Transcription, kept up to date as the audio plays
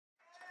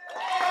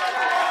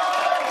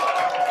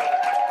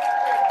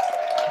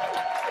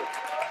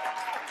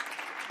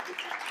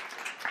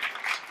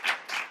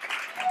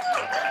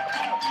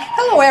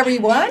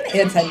everyone.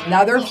 It's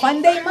another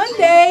Fun Day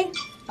Monday.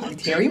 I'm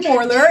Terry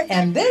Morler,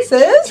 and this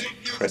is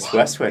Chris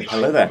Westwood.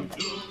 Hello there.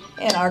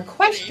 And our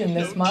question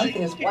this month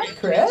is what,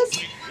 Chris?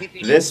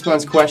 This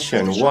month's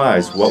question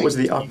was, what was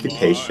the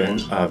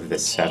occupation of the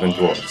seven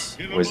dwarfs?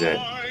 Was it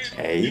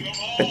A,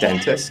 a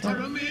dentist,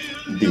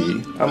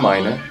 B, a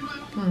miner,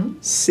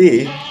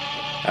 C,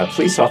 a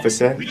police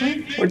officer,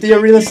 or D, a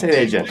real estate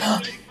agent?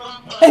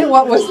 And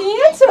what was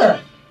the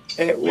answer?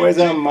 It was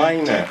a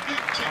miner.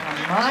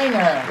 A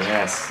miner.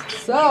 Yes.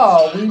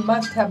 So we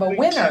must have a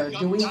winner.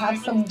 Do we have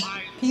some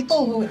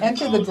people who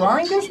entered the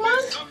drawing this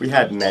month? We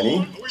had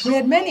many. We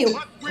had many.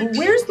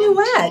 Where's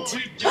Nuette?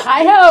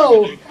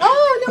 Hi-ho!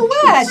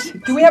 Oh,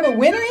 Nuette. Do we have a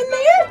winner in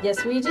there?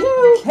 Yes, we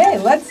do. Okay,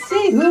 let's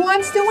see. Who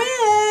wants to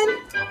win?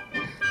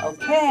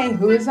 Okay,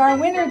 who is our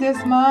winner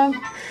this month?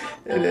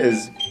 It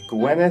is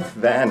Gwyneth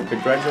Van.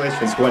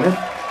 Congratulations, Gwyneth.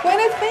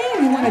 Gwyneth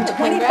Van, you won a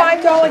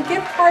 $25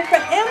 gift card for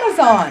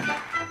Amazon.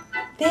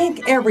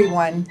 Thank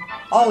everyone,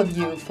 all of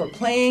you, for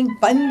playing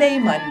Fun Day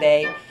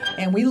Monday.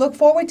 And we look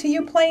forward to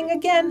you playing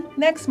again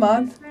next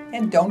month.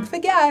 And don't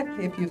forget,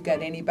 if you've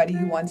got anybody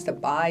who wants to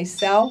buy,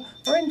 sell,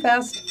 or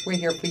invest, we're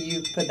here for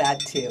you for that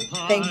too.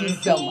 Thank you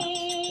so much.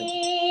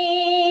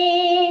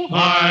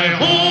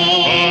 Hi-ho,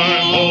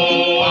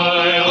 hi-ho,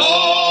 hi-ho.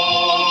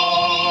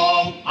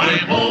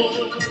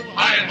 Hi-ho,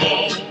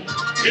 hi-ho.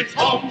 It's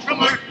home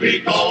from work we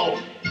go.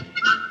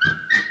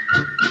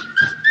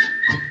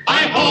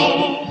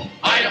 Hi-ho,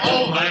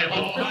 hi-ho, hi-ho.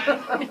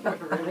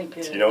 Really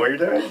good. Do you know what you're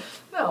doing?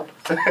 No.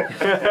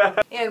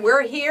 And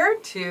we're here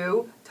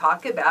to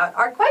talk about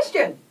our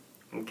question.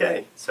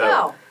 Okay, so...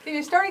 Now, can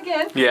you start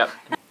again? Yeah.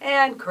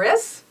 And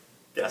Chris,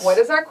 Yes. what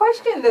is our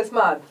question this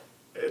month?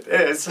 It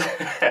is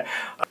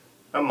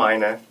a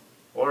miner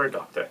or a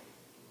doctor.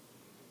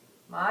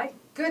 My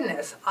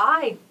goodness,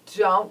 I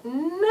don't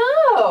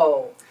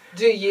know.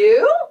 Do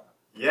you?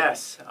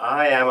 Yes,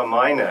 I am a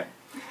miner.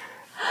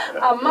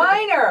 A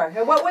miner.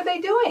 And what were they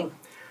doing?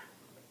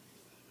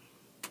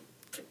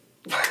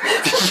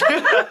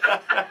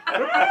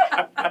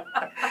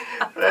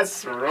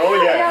 Let's roll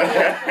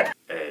again.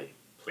 A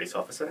police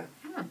officer,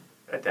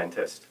 a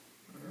dentist,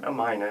 a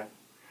miner,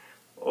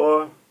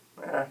 or...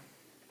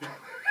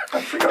 I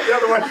forgot the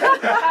other one.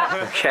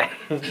 Okay.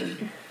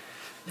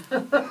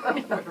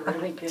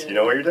 Really good. Do you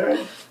know what you're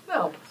doing?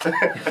 No.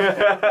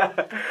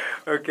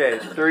 Okay,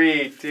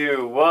 3,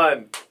 2,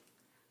 1.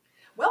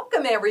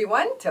 Welcome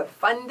everyone to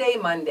Fun Day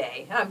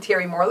Monday. I'm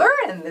Terry Morler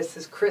and this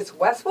is Chris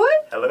Westwood.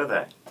 Hello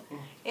there.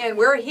 And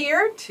we're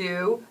here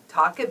to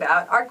talk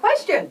about our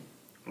question.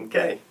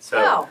 Okay,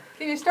 so... Now,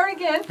 can you start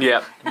again?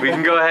 Yeah, we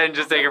can go ahead and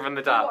just take it from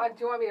the Do you top. want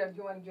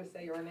to just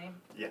say your name?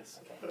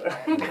 Yes.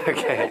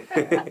 Okay.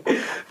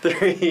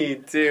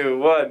 3, 2,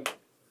 1.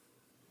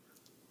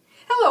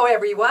 Hello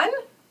everyone.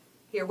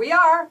 Here we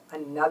are,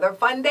 another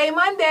Fun Day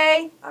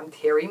Monday. I'm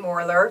Terry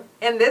Morler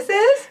and this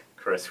is...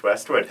 Chris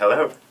Westwood,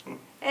 hello.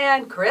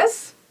 And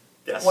Chris,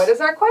 Yes. what is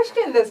our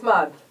question this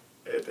month?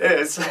 It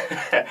is.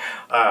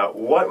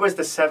 What was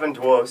the seven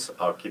dwarfs'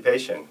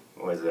 occupation?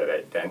 Was it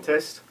a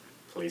dentist,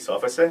 police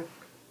officer,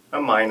 a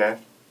miner,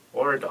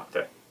 or a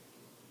doctor?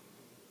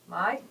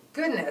 My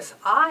goodness,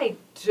 I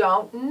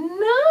don't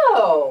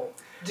know.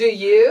 Do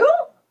you?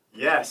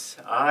 Yes,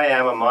 I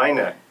am a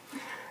miner.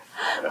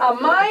 A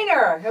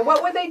miner. And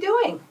what were they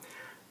doing?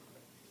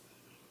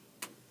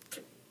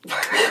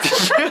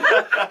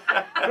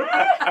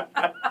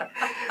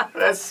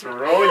 Let's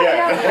roll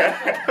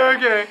again.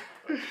 Okay.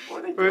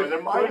 What are they doing?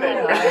 They're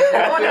mining.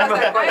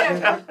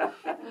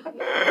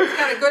 It's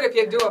kind of good if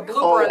you do a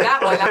blooper in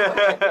that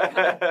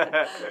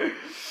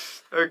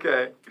one.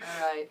 Okay.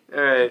 All right.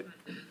 All right.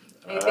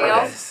 Anything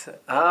else?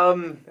 I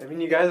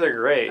mean, you guys are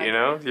great, you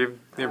know?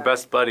 You're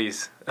best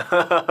buddies.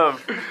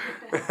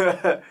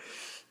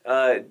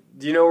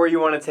 Do you know where you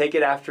want to take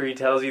it after he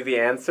tells you the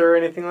answer or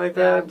anything like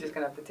Yeah, that? I'm just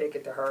going to have to take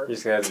it to her. You're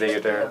just going to have to take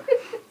it to her?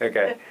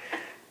 Okay.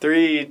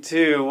 3,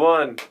 2,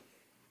 1.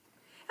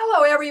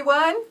 Hello,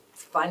 everyone.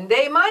 It's Fun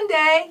Day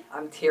Monday.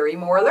 I'm Terry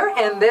Morler,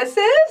 and this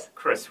is...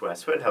 Chris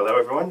Westwood, hello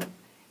everyone.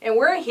 And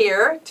we're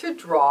here to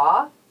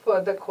draw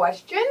for the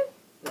question?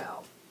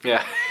 No.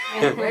 Yeah.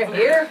 We're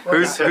here.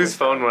 Whose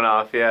phone went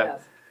off? Yeah.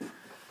 Yes.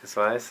 That's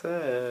what I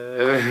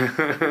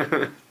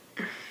said.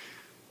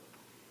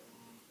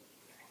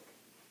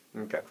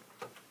 Okay.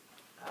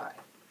 All right.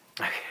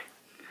 Okay.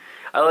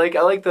 I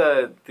like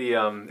the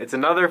it's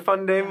another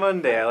Fun Day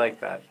Monday. I like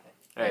that.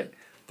 All right.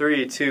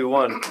 3, 2,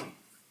 1.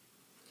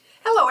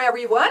 Hello,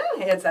 everyone.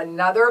 It's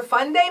another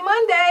Fun Day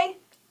Monday.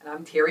 And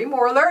I'm Terry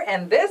Morler,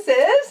 and this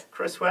is...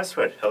 Chris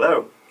Westwood,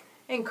 hello.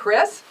 And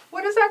Chris,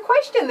 what is our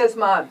question this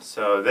month?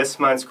 So this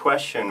month's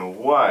question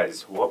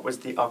was, what was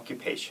the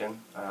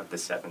occupation of the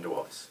seven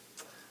dwarfs?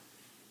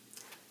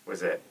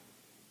 Was it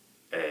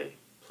a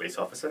police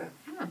officer,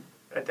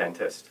 a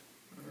dentist,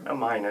 a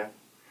miner,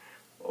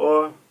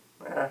 or...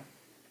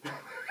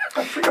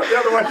 I forgot the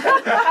other one.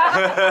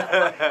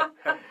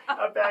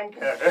 A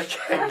banker.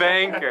 Okay. A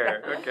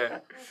banker. Okay.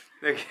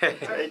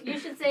 Okay. You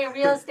should say a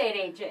real estate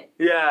agent.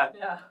 Yeah.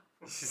 Yeah.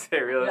 You should say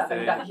real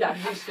estate. Yeah,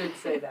 you should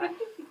say that.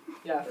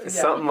 Yeah.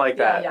 Something like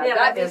that. Yeah, Yeah, that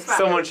that'd be is. fun.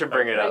 Someone should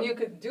bring it up. And you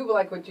could do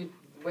like what you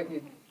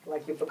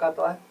like you forgot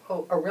the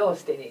a real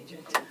estate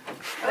agent.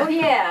 Oh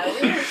yeah,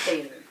 real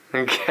estate.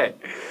 Okay.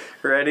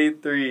 Ready?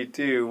 3,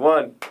 2,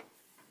 1.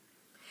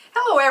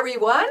 Hello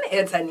everyone,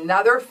 it's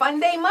another Fun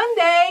Day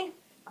Monday.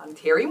 I'm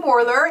Terry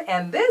Morler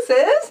and this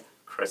is,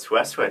 Chris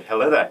Westwood,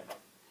 hello there.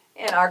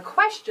 and our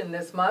question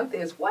this month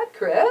is what,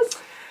 Chris?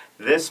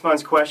 This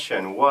month's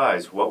question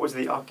was, what was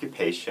the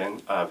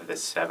occupation of the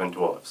 7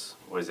 dwarfs?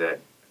 Was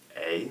it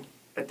A,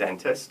 a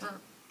dentist,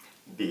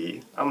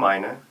 B, a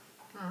miner,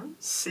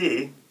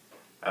 C,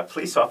 a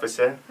police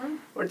officer,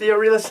 or D, a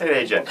real estate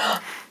agent?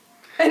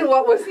 And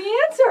what was the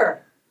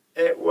answer?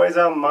 It was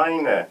a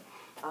miner.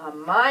 A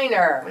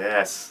miner.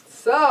 Yes.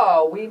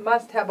 So we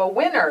must have a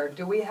winner.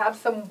 Do we have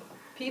some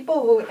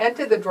people who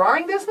entered the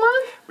drawing this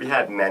month? We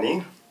had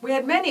many. We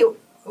had many.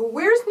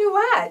 Where's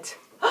Nuette?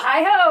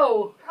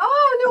 Hi-ho!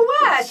 Oh,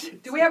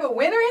 Nuette! Do we have a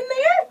winner in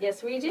there?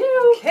 Yes, we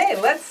do. Okay,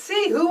 let's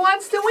see who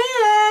wants to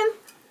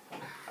win.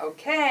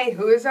 Okay,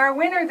 who is our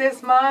winner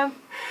this month?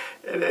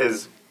 It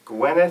is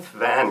Gwyneth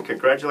Van.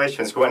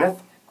 Congratulations, Gwyneth.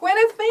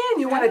 Gwyneth Van,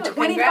 you won a Oh,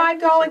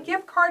 $25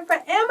 gift card for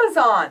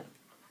Amazon.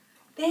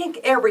 Thank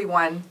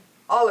everyone,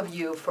 all of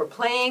you, for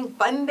playing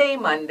Fun Day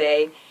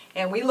Monday,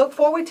 and we look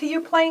forward to you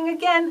playing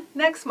again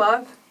next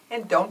month.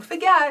 And don't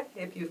forget,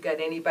 if you've got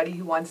anybody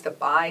who wants to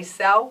buy,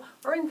 sell,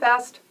 or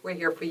invest, we're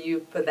here for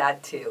you for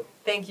that too.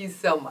 Thank you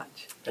so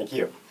much. Thank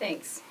you.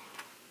 Thanks.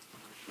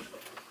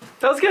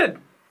 That was good.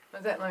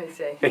 What's that? Let me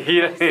see.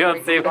 You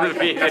don't seem to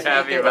be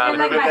happy about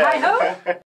Like it. my hi-ho?